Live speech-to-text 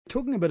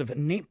Talking a bit of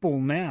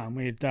netball now, and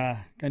we're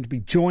going to be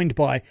joined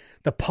by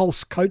the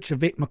Pulse coach,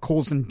 Yvette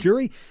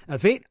McCausland-Jury.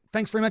 Yvette,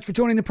 thanks very much for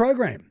joining the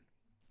program.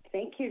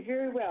 Thank you,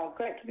 very well.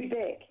 Great to be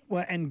back.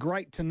 Well, and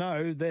great to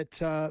know that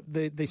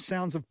the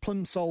sounds of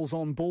plimsolls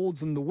on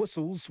boards and the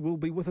whistles will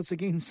be with us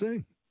again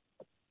soon.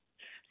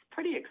 It's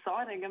pretty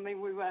exciting. I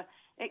mean, we were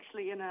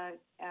actually in a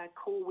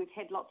call. We've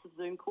had lots of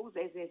Zoom calls,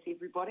 as has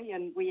everybody,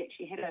 and we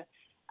actually had a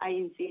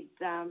ANZ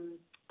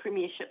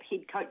Premiership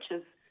head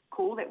coaches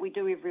call that we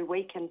do every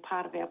week and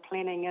part of our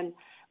planning, and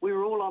we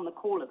were all on the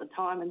call at the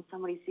time, and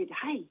somebody said,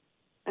 hey,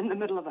 in the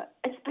middle of it,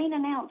 it's been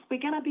announced,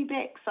 we're going to be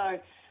back. So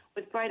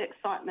with great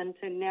excitement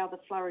and now the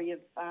flurry of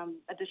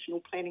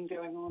additional planning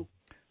going on.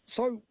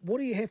 So what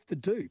do you have to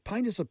do?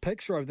 Paint us a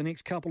picture over the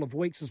next couple of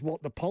weeks is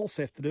what the Pulse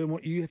have to do and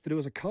what you have to do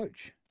as a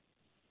coach.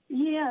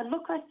 Yeah,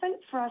 look, I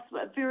think for us,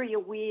 we're very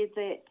aware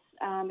that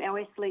our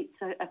athletes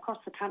across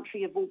the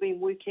country have all been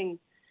working,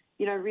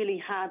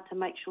 really hard to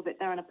make sure that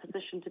they're in a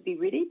position to be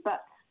ready,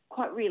 but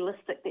quite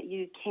realistic that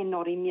you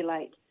cannot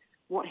emulate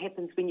what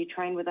happens when you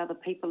train with other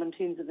people in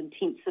terms of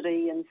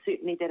intensity and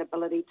certainly that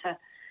ability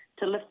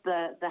to lift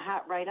the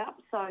heart rate up.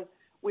 So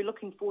we're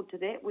looking forward to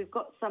that. We've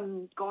got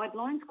some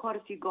guidelines, quite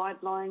a few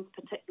guidelines,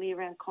 particularly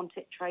around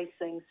contact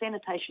tracing,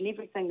 sanitation,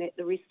 everything that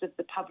the rest of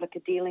the public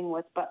are dealing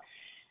with. But,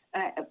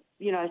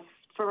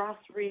 for us,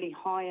 really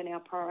high in our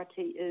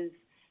priority is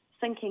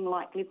thinking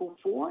like level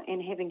 4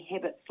 and having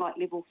habits like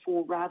level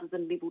 4 rather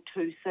than level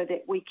 2 so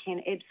that we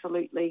can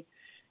absolutely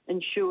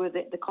ensure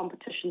that the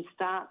competition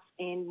starts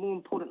and, more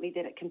importantly,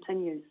 that it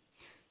continues.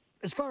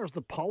 As far as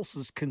the Pulse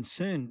is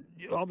concerned,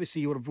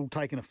 obviously you would have all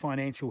taken a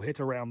financial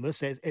hit around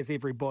this, as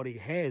everybody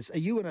has. Are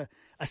you in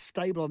a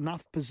stable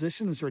enough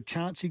position? Is there a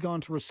chance you go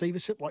into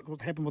receivership like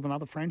what's happened with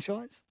another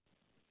franchise?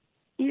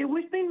 Yeah,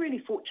 we've been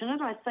really fortunate.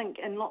 I think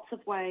in lots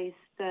of ways,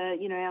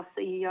 our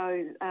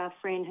CEO,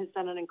 Fran, has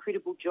done an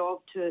incredible job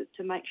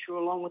to make sure,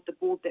 along with the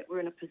board, that we're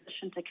in a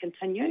position to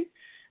continue.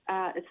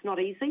 It's not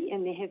easy,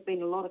 and there have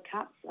been a lot of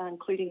cuts,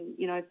 including,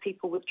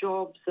 people with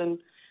jobs and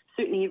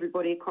certainly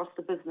everybody across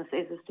the business,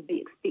 as is to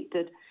be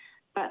expected.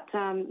 But,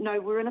 no,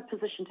 we're in a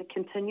position to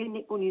continue.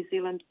 Netball New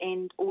Zealand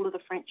and all of the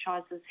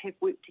franchises have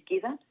worked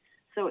together.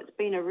 So it's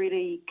been a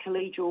really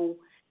collegial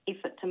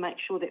effort to make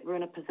sure that we're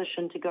in a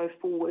position to go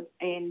forward.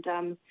 And,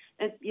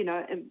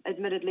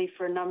 admittedly,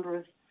 for a number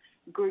of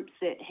groups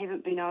that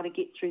haven't been able to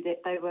get through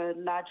that, they were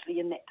largely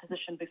in that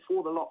position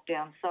before the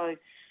lockdown. So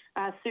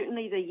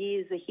certainly the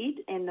years ahead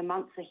and the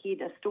months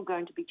ahead are still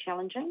going to be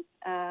challenging.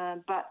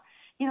 But,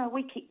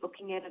 we keep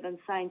looking at it and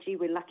saying, gee,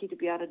 we're lucky to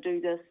be able to do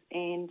this.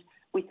 And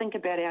we think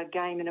about our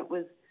game, and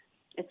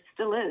it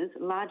still is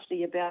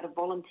largely about a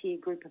volunteer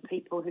group of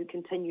people who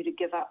continue to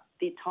give up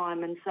their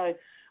time. And so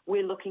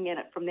we're looking at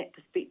it from that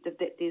perspective,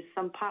 that there's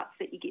some parts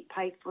that you get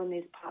paid for and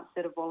there's parts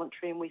that are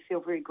voluntary, and we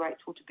feel very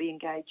grateful to be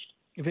engaged.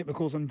 Yvette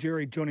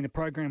McCausland-Jury joining the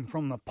program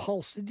from the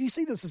Pulse. Do you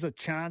see this as a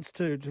chance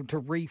to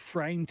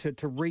reframe,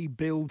 to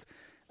rebuild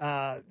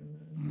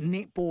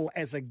netball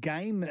as a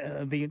game,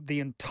 the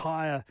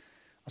entire,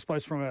 I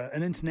suppose, from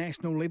an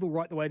international level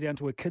right the way down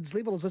to a kids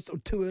level? Is this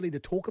too early to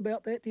talk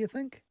about that, do you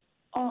think?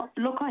 Oh,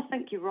 look, I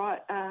think you're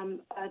right.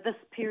 This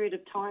period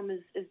of time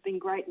has been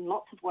great in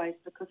lots of ways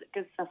because it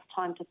gives us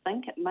time to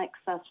think. It makes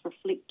us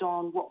reflect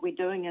on what we're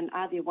doing and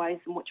are there ways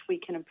in which we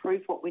can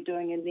improve what we're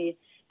doing, and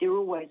there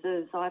always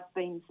is. I've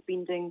been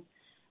spending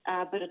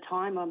a bit of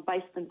time. I'm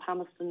based in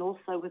Palmerston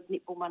also with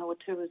Netball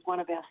Manawatu as one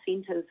of our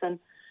centres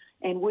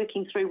and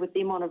working through with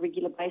them on a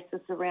regular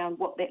basis around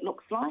what that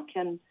looks like.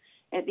 And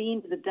at the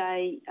end of the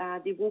day,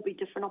 there will be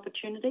different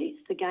opportunities.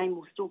 The game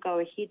will still go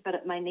ahead, but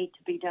it may need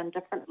to be done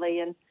differently.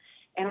 And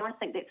I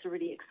think that's a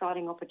really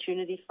exciting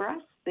opportunity for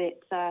us, that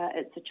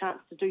it's a chance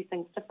to do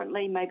things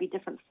differently, maybe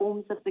different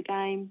forms of the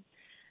game,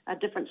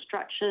 different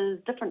structures,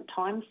 different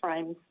time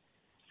frames.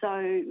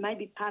 So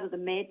maybe part of the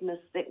madness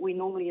that we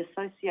normally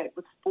associate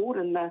with sport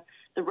and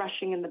the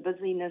rushing and the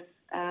busyness,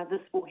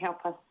 this will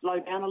help us slow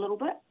down a little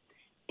bit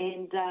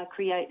and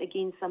create,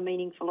 again, some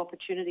meaningful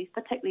opportunities,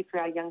 particularly for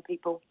our young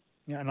people.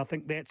 Yeah, and I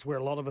think that's where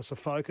a lot of us are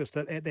focused,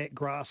 at that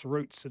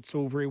grassroots. It's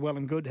all very well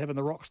and good having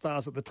the rock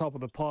stars at the top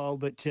of the pile,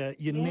 but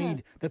you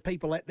need the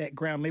people at that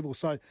ground level.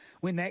 So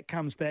when that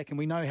comes back, and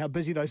we know how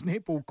busy those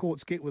netball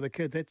courts get with the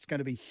kids, that's going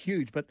to be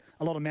huge, but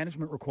a lot of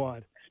management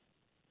required.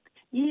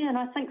 Yeah, and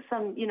I think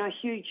some,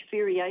 huge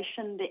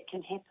variation that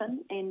can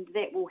happen, and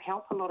that will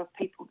help a lot of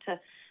people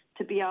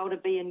to be able to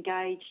be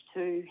engaged,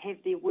 to have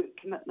their work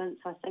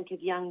commitments. I think of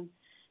young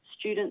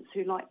students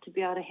who like to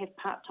be able to have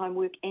part-time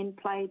work and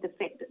play. The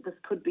fact that this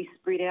could be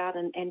spread out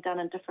and done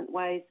in different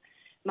ways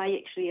may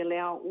actually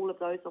allow all of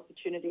those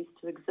opportunities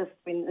to exist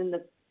when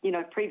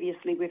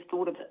previously we've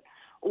thought of it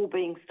all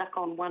being stuck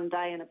on one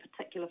day in a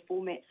particular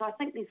format. So I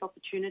think there's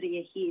opportunity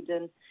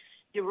ahead, and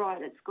you're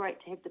right, it's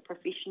great to have the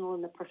professional,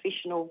 and the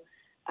professional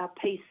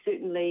piece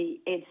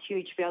certainly adds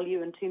huge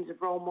value in terms of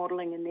role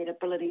modelling and that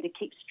ability to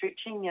keep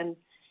stretching and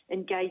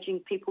engaging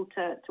people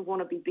to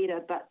want to be better.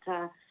 But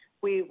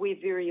we're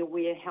very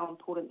aware how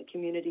important the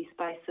community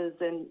space is,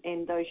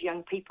 and those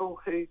young people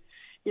who,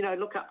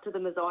 look up to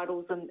them as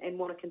idols and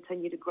want to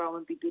continue to grow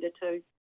and be better too.